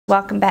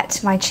Welcome back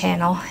to my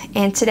channel,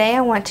 and today I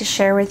want to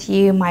share with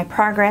you my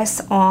progress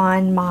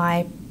on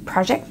my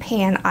project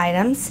pan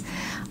items.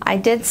 I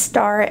did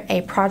start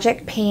a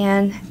project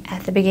pan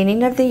at the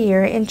beginning of the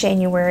year in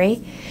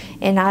January,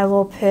 and I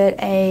will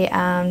put a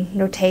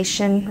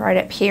notation right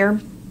up here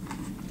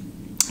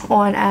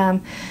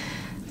on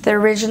the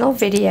original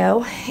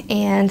video,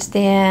 and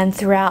then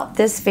throughout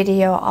this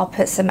video I'll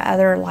put some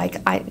other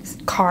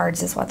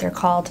cards is what they're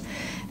called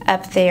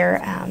up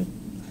there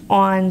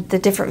on the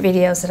different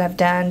videos that I've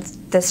done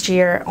this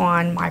year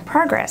on my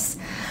progress.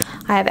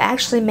 I have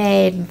actually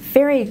made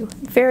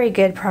very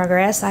good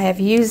progress. I have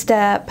used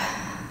up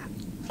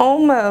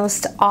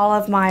almost all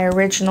of my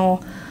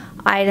original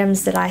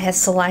items that I had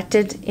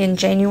selected in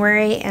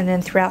January, and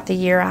then throughout the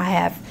year I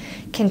have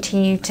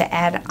continued to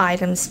add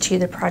items to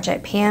the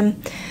project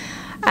pan.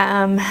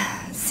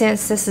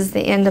 Since this is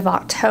the end of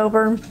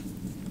October,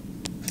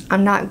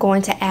 I'm not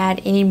going to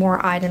add any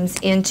more items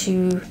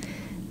into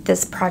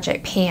this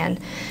project pan.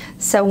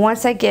 So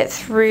once I get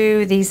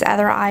through these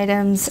other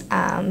items,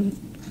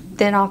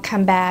 then I'll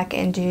come back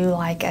and do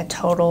like a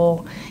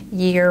total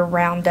year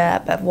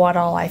roundup of what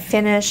all I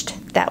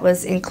finished that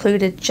was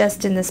included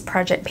just in this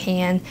project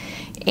pan,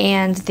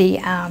 and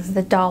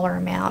the dollar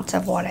amount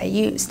of what I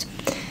used.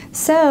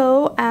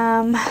 So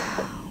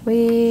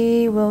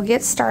we will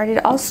get started.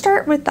 I'll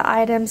start with the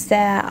items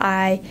that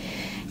I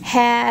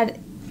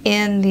had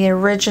in the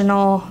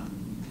original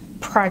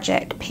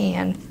project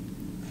pan,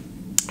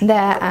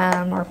 that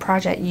or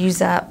project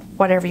use up,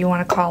 whatever you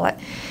want to call it,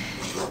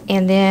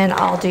 and then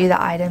I'll do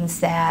the items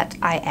that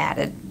I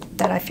added,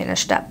 that I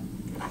finished up.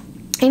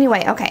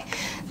 Anyway, okay,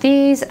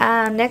 these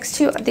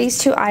these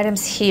two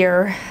items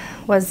here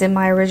was in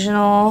my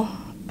original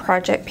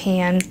project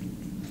pan,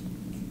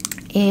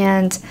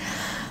 and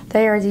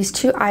they are these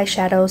two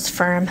eyeshadows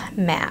from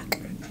MAC.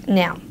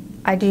 Now,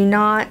 I do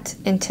not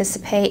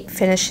anticipate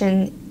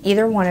finishing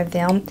either one of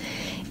them,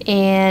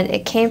 and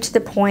it came to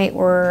the point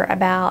where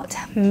about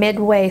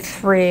midway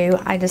through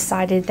I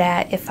decided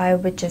that if I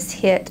would just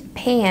hit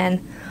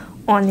pan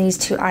on these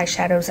two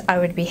eyeshadows, I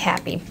would be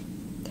happy.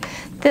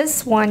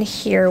 This one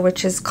here,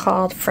 which is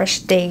called Fresh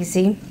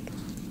Daisy,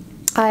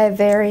 I have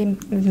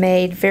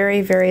made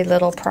very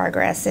little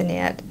progress in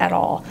it at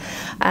all.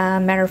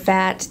 Matter of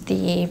fact,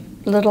 the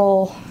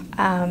little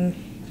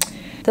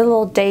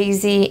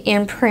daisy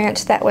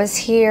imprint that was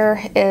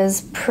here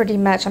is pretty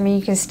much, I mean,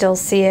 you can still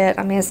see it.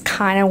 I mean, it's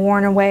kind of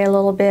worn away a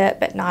little bit,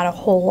 but not a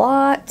whole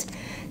lot.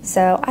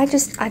 So I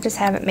just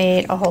haven't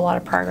made a whole lot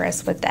of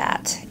progress with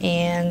that,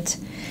 and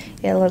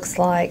it looks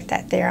like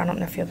that there. I don't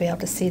know if you'll be able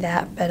to see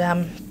that, but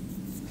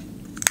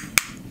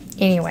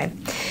anyway.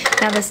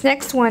 Now this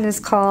next one is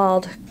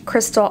called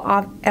Crystal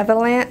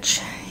Avalanche,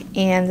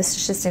 and this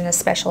is just in a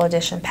special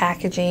edition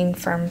packaging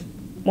from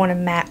one of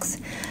MAC's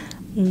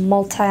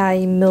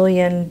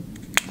multi-million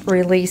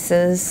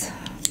releases.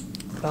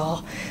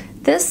 Well,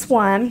 this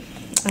one,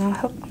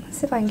 let's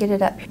see if I can get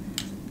it up.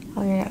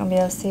 Oh, you're not going to be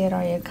able to see it,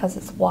 are you? Because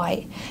it's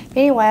white. But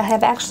anyway, I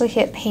have actually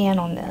hit pan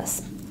on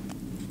this.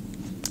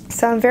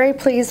 So I'm very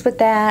pleased with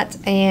that,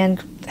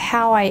 and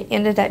how I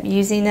ended up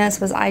using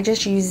this was I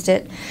just used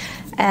it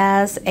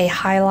as a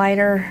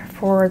highlighter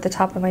for the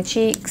top of my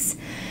cheeks,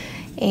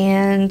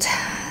 and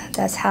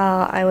that's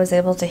how I was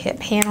able to hit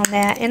pan on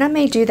that. And I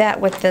may do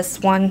that with this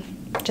one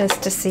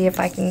just to see if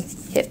I can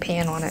hit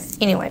pan on it.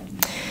 Anyway,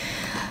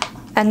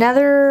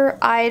 another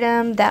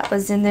item that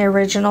was in the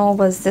original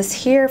was this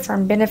here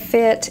from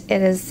Benefit.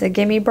 It is the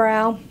Gimme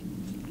Brow.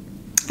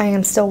 I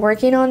am still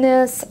working on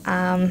this.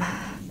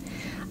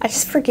 I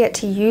just forget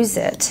to use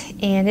it,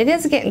 and it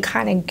is getting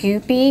kind of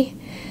goopy.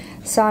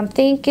 So I'm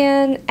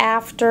thinking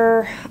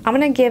after, I'm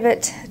going to give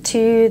it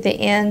to the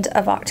end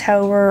of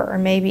October, or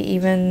maybe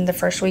even the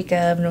first week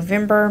of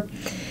November,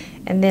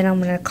 and then I'm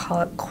going to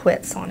call it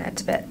quits on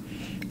it. But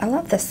I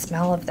love the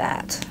smell of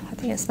that. I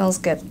think it smells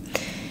good.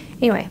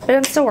 Anyway, but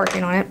I'm still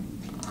working on it.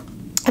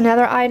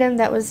 Another item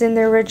that was in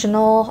the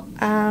original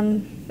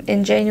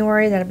in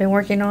January that I've been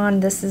working on,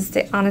 this is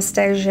the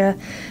Anastasia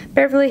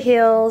Beverly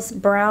Hills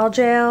Brow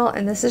Gel,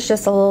 and this is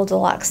just a little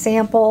deluxe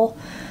sample.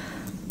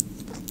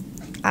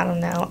 I don't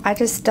know. I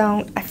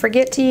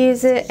forget to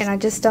use it, and I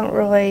just don't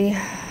really,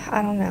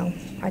 I don't know.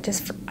 I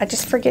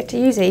just forget to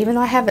use it. Even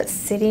though I have it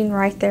sitting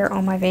right there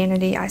on my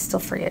vanity, I still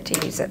forget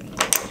to use it.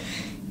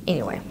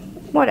 Anyway,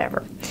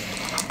 whatever.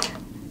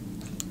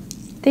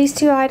 These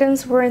two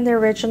items were in the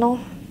original.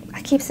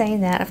 I keep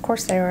saying that. Of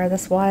course they are.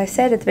 That's what I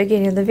said at the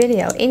beginning of the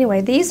video.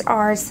 Anyway, these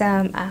are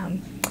some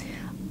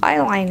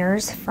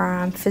eyeliners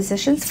from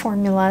Physicians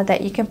Formula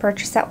that you can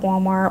purchase at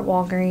Walmart,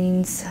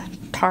 Walgreens,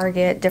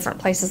 Target, different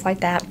places like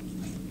that.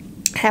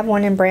 I have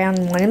one in brown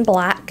and one in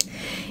black,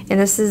 and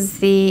this is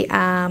the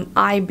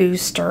Eye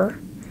Booster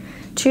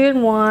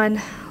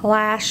 2-in-1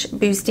 Lash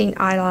Boosting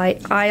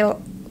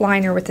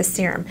Eyeliner with the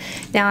serum.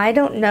 Now, I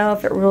don't know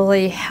if it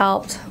really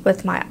helped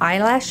with my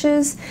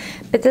eyelashes,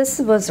 but this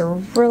was a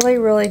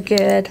really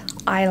good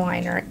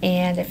eyeliner,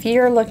 and if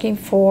you're looking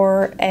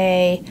for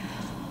a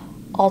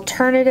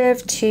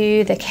alternative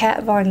to the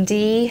Kat Von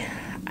D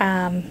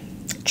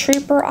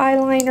Trooper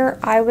eyeliner,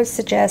 I would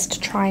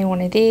suggest trying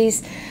one of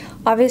these.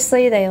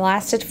 Obviously, they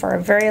lasted for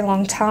a very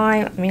long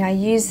time. I mean, I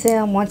used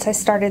them, once I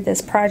started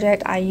this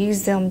project, I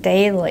used them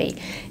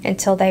daily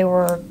until they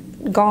were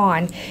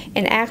gone.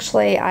 And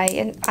actually,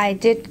 I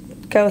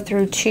did go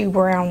through 2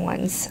 brown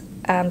ones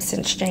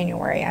since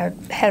January. I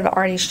have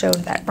already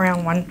showed that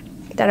brown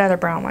one, that other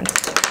brown one.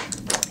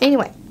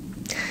 Anyway,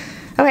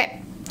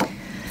 okay.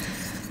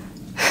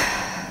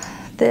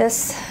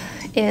 This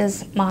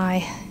is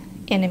my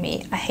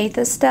enemy. I hate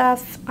this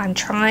stuff. I'm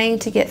trying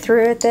to get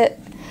through with it.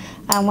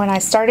 When I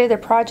started the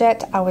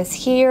project, I was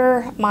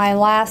here. My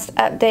last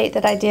update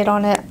that I did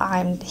on it,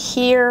 I'm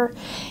here.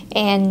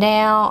 And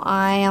now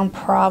I am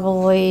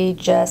probably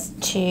just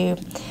to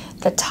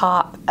the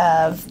top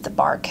of the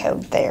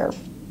barcode there.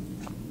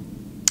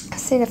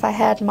 See if I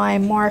had my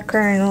marker,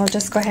 and I'll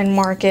just go ahead and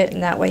mark it,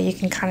 and that way you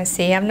can kind of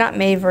see. I've not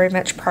made very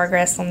much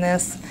progress on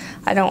this.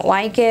 I don't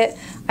like it.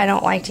 I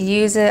don't like to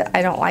use it.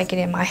 I don't like it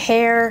in my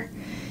hair.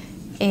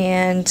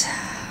 And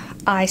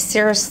I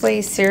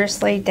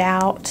seriously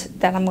doubt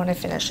that I'm going to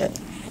finish it.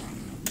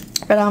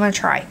 But I'm going to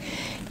try.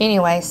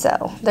 Anyway,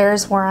 so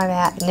there's where I'm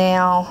at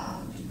now.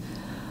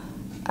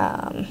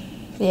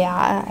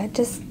 Yeah, I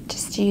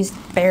just used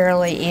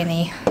barely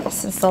any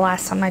since the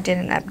last time I did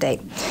an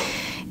update.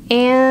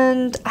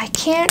 And I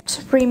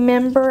can't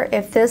remember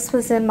if this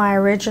was in my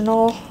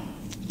original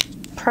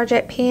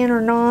project pan or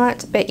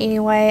not. But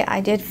anyway,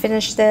 I did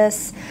finish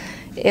this.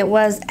 It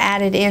was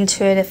added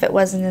into it if it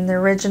wasn't in the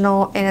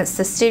original, and it's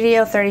the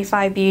Studio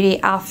 35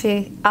 Beauty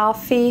Alpha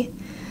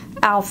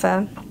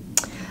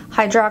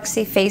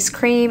Hydroxy Face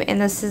Cream,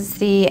 and this is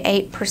the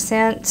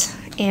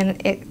 8%,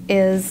 and it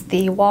is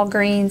the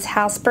Walgreens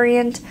house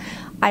brand.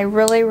 I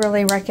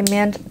really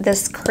recommend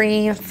this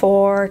cream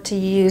to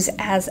use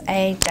as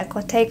a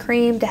décolleté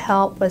cream to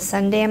help with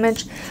sun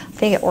damage. I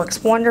think it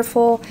works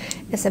wonderful.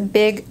 It's a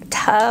big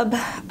tub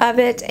of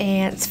it,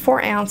 and it's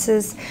 4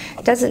 ounces.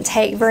 It doesn't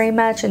take very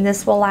much, and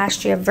this will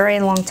last you a very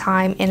long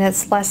time, and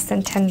it's less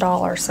than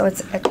 $10. So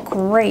it's a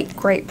great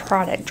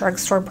product,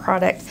 drugstore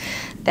product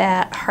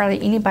that hardly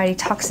anybody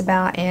talks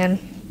about, and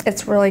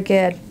it's really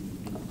good.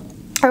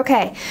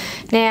 Okay,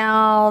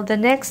 now the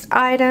next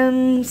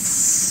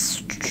items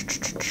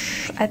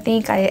I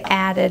think I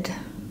added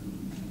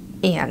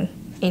in.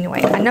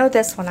 Anyway, I know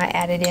this one I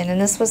added in, and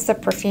this was the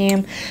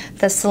perfume,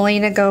 the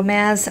Selena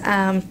Gomez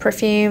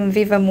perfume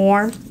Viva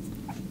More.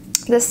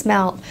 This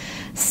smelled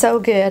so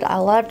good. I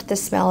loved the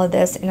smell of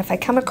this, and if I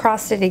come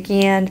across it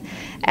again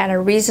at a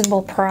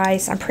reasonable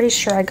price, I'm pretty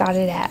sure I got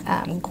it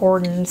at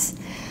Gordon's,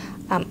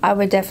 I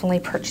would definitely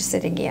purchase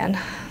it again.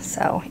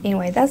 So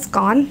anyway, that's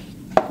gone.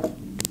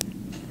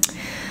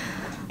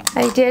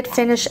 I did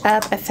finish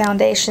up a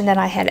foundation that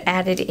I had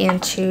added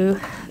into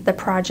the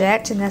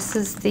project, and this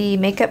is the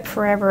Makeup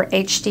Forever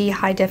HD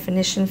High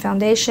Definition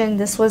Foundation.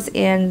 This was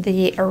in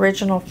the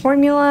original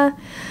formula,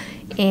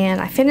 and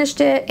I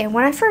finished it, and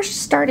when I first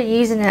started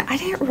using it, I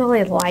didn't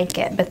really like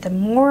it, but the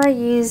more I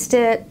used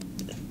it,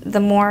 the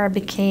more I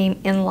became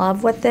in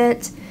love with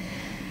it.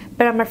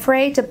 But I'm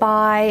afraid to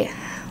buy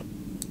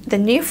the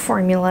new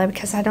formula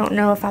because I don't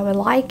know if I would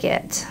like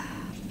it.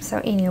 So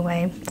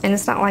anyway, and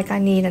it's not like I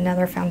need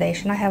another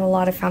foundation. I have a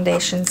lot of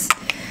foundations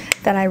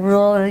that I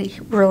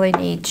really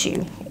need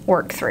to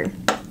work through.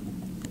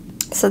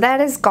 So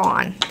that is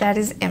gone. That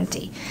is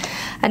empty.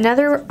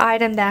 Another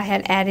item that I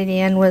had added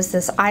in was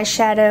this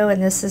eyeshadow,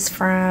 and this is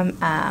from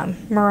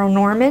Merle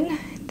Norman.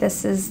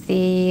 This is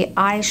the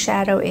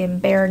eyeshadow in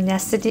Bare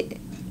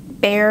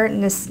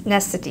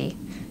Necessity.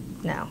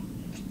 No.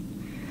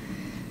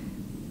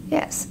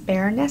 Yes,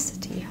 Bare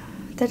Necessity.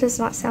 That does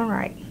not sound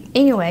right.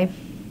 Anyway.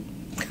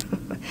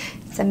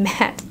 It's a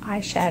matte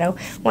eyeshadow.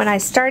 When I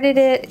started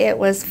it, it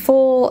was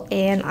full,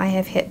 and I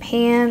have hit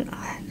pan.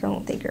 I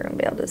don't think you're going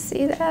to be able to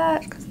see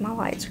that because my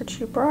lights are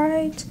too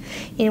bright.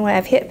 Anyway,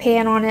 I've hit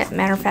pan on it.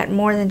 Matter of fact,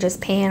 more than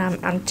just pan.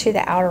 I'm to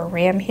the outer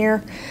rim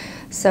here.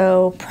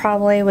 So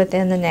probably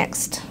within the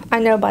next, I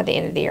know by the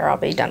end of the year I'll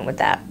be done with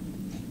that.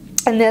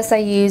 And this I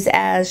use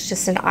as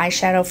just an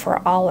eyeshadow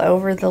for all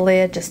over the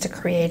lid just to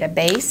create a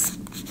base.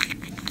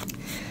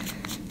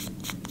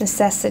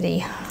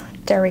 Necessity.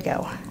 There we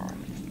go.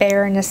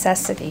 Bare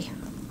Necessity.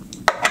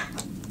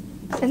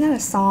 Isn't that a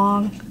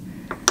song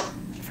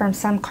from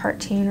some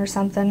cartoon or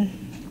something?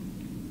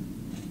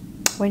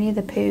 Winnie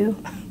the Pooh?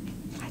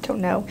 I don't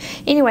know.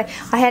 Anyway,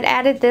 I had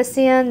added this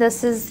in.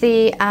 This is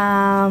the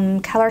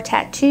Color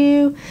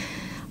Tattoo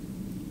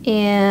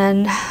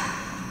in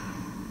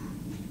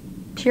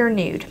Pure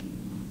Nude.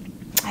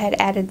 I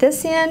had added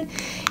this in,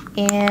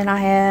 and I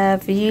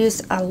have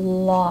used a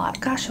lot.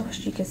 Gosh, I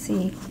wish you could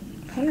see.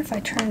 I wonder if I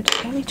turned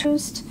any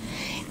toast.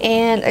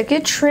 And a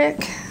good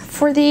trick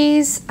for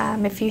these,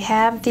 if you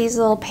have these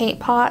little paint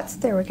pots,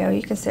 there we go,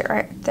 you can see it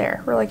right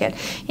there, really good.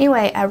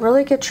 Anyway, a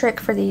really good trick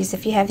for these,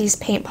 if you have these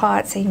paint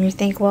pots and you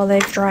think, well,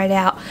 they've dried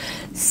out,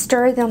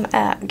 stir them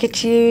up.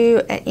 Get you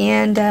an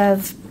end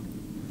of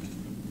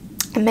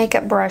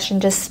makeup brush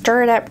and just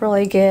stir it up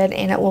really good,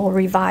 and it will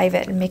revive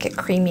it and make it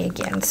creamy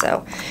again.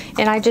 So,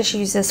 and I just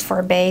use this for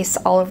a base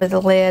all over the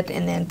lid,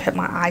 and then put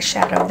my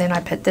eyeshadow. Then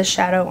I put this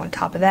shadow on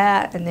top of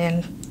that, and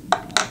then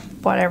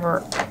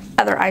whatever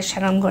other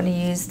eyeshadow I'm going to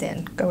use,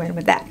 then go in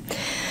with that.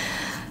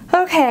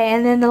 Okay,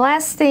 and then the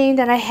last thing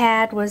that I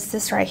had was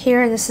this right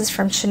here, and this is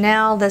from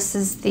Chanel. This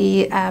is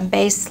the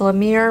base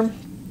Lumiere.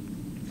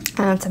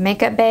 It's a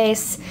makeup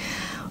base.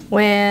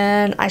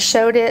 When I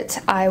showed it,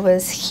 I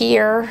was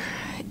here,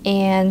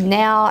 and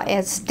now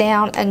it's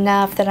down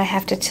enough that I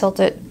have to tilt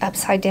it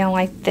upside down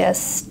like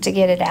this to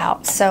get it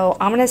out. So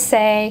I'm gonna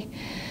say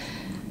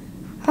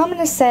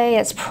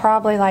it's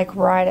probably like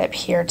right up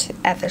here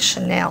at the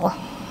Chanel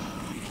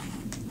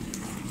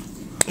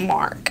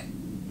mark.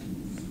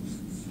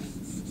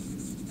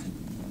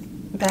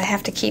 But I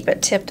have to keep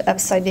it tipped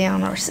upside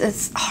down or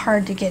it's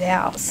hard to get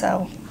out.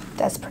 So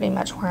that's pretty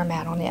much where I'm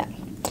at on it.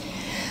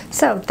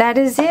 So that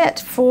is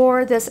it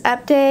for this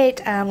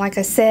update. Like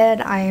I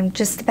said, I am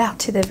just about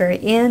to the very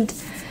end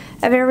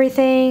of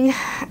everything,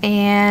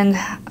 and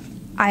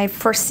I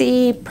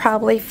foresee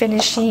probably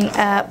finishing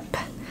up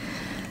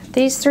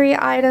these 3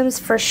 items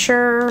for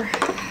sure.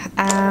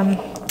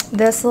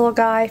 This little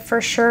guy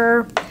for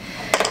sure.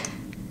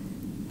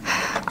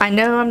 I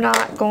know I'm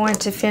not going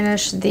to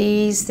finish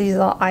these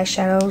little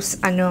eyeshadows.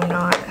 I know I'm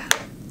not.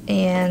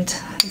 And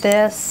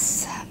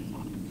this,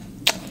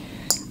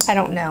 I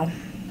don't know.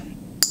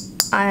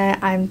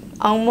 I'm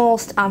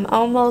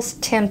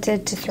almost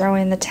tempted to throw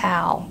in the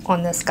towel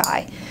on this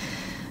guy,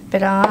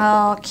 but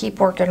I'll keep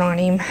working on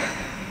him,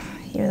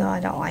 even though I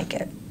don't like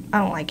it. I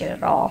don't like it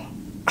at all.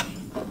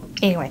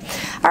 Anyway,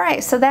 all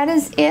right, so that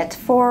is it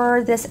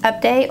for this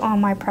update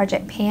on my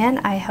project pan.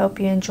 I hope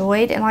you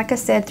enjoyed, and like I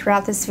said,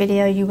 throughout this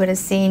video you would have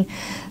seen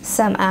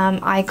some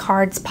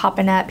iCards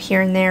popping up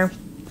here and there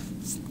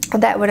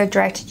that would have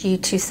directed you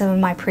to some of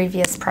my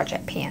previous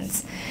project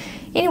pans.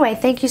 Anyway,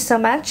 thank you so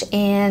much,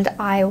 and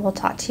I will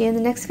talk to you in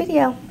the next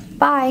video.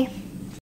 Bye.